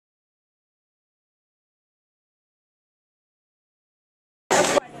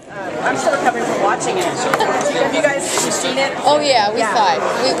I'm still recovering from watching it. Have you guys seen it? Oh yeah, we saw it.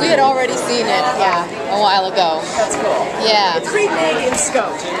 We had already seen it a while ago. That's cool. Yeah. It's pretty big in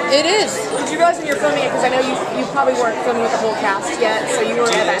scope. It is. Did you realize when you're filming it, because I know you probably weren't filming with the whole cast yet, so you were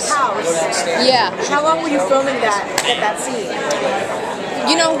at that house. Yeah. How long were you filming that scene?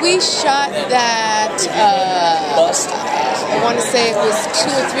 You know, we shot that, I want to say it was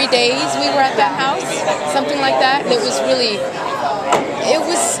 2 or 3 days we were at that house, something like that. And it was really,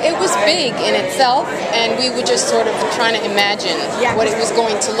 it was big in itself, and we were just sort of trying to imagine what it was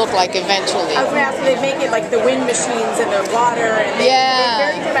going to look like eventually. I was going to ask, they make it like the wind machines and the water, and they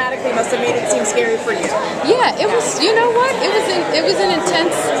very dramatically must have made it seem scary for you. Yeah, it was, you know what, it was an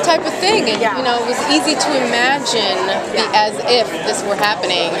intense type of thing, and you know, it was easy to imagine as if this were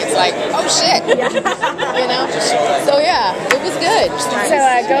happening. It's like, oh shit, you know? So yeah, it was good. So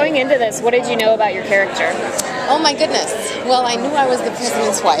going into this, what did you know about your character? Oh my goodness. Well, I knew I was the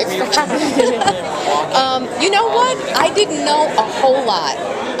president's wife. You know what? I didn't know a whole lot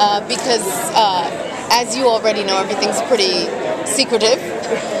because, as you already know, everything's pretty secretive.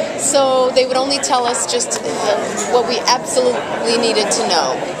 So they would only tell us just what we absolutely needed to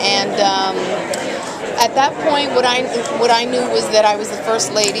know. And at that point, what I knew was that I was the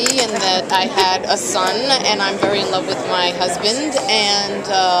first lady and that I had a son, and I'm very in love with my husband, and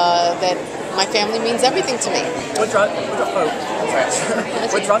that my family means everything to me. What draws you to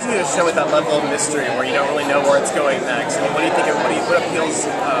the show with that level of mystery, where you don't really know where it's going next? I mean, what do you think? What appeals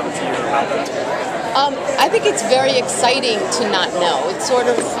to you about that? I think it's very exciting to not know. It's sort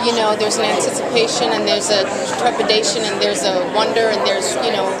of, you know, there's an anticipation and there's a trepidation and there's a wonder and there's,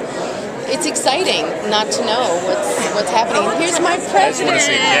 you know, it's exciting not to know what's happening. Here's my president. I just want to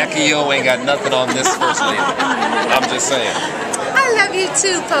say Jackie O ain't got nothing on this first lady. I'm just saying. I love you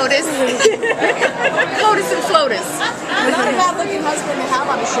too, POTUS. POTUS and FLOTUS. Not a bad-looking husband to have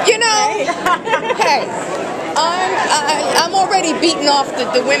on the show. You know, hey, I'm already beating off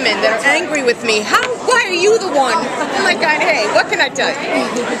the women that are angry with me. Why are you the one? I'm like, hey, what can I tell you?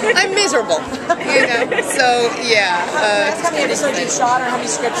 I'm miserable, you know. So yeah. How many episodes you've shot, or how many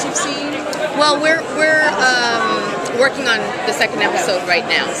scripts you've seen? Well, we're working on the second episode right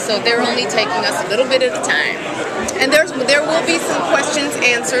now, so they're only taking us a little bit at a time. And there will be some questions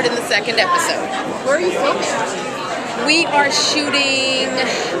answered in the second episode. Where are you filming? We are shooting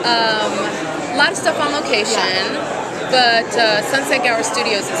a lot of stuff on location, but Sunset Gower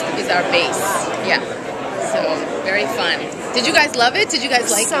Studios is our base. Yeah, so very fun. Did you guys love it? Did you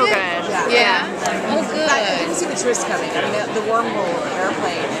guys like it? So good. Yeah. Oh, good. I didn't see the twist coming. I mean, the wormhole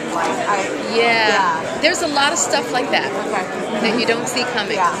airplane and like There's a lot of stuff like that that you don't see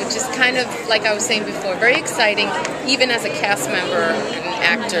coming, which is kind of like I was saying before, very exciting, even as a cast member and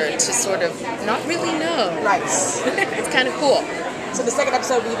actor, to sort of not really know. Right. It's kind of cool. So the second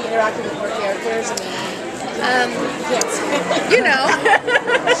episode, will you be interacting with more characters? You know.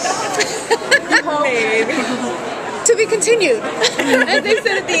 To be continued, as they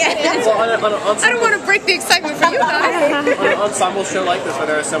said at the end. Well, I don't want to break the excitement for you guys. On an ensemble show like this, where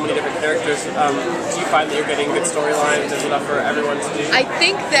there are so many different characters, do you find that you're getting good storylines? There's enough for everyone to do? I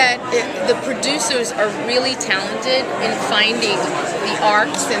think that the producers are really talented in finding the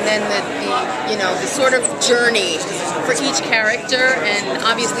arcs and then the sort of journey for each character, and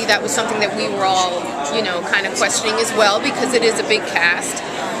obviously that was something that we were all, you know, kind of questioning as well, because it is a big cast.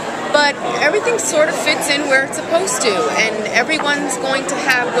 But everything sort of fits in where it's supposed to, and everyone's going to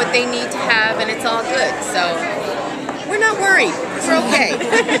have what they need to have, and it's all good. So we're not worried. We're okay.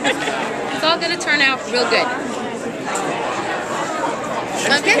 It's all going to turn out real good.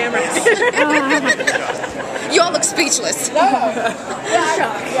 Okay? You all look speechless. No.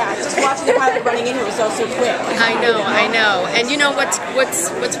 Yeah, just watching the pilot running in here was so quick. I know. And you know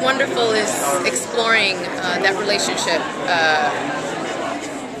what's wonderful is exploring that relationship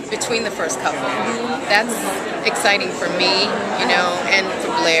between the first couple. That's exciting for me, you know, and for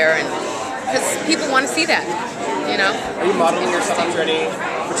Blair, and because people want to see that, you know. Are you modeling yourself after any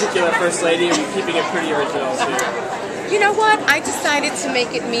particular first lady, or are you keeping it pretty original too? You know what? I decided to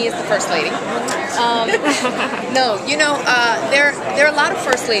make it me as the first lady. No, you know, there are a lot of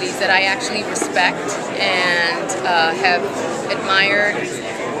first ladies that I actually respect and have admired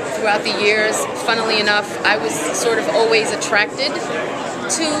throughout the years. Funnily enough, I was sort of always attracted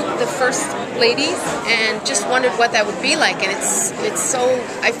to the first ladies and just wondered what that would be like, and it's so,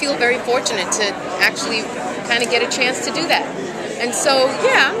 I feel very fortunate to actually kind of get a chance to do that. And so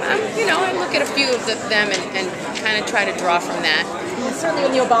yeah, I look at a few of them and kind of try to draw from that. certainly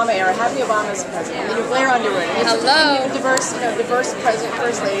in the Obama era, having Obama as president, and then you're Blair Underwood. And it's Hello. a diverse president,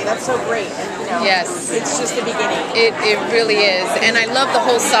 first lady. That's so great. And, Yes. it's just the beginning. It really is. And I love the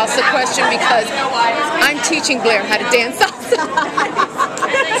whole salsa question because I'm teaching Blair how to dance salsa.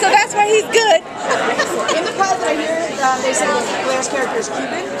 So that's why he's good. In the pilot, I hear they say that Blair's character is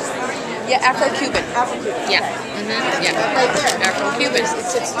Cuban. Yeah, Afro-Cuban. Afro-Cuban. Yeah. Okay. Yeah. Right there. Afro-Cuban.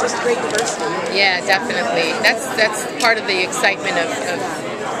 It's just great diversity. Yeah, definitely. That's part of the excitement of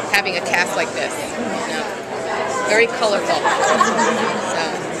having a cast like this. You know, very colorful. So.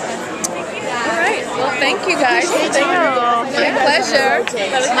 All right. Well, thank you guys. Thank you. My pleasure.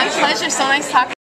 My pleasure. So nice talking.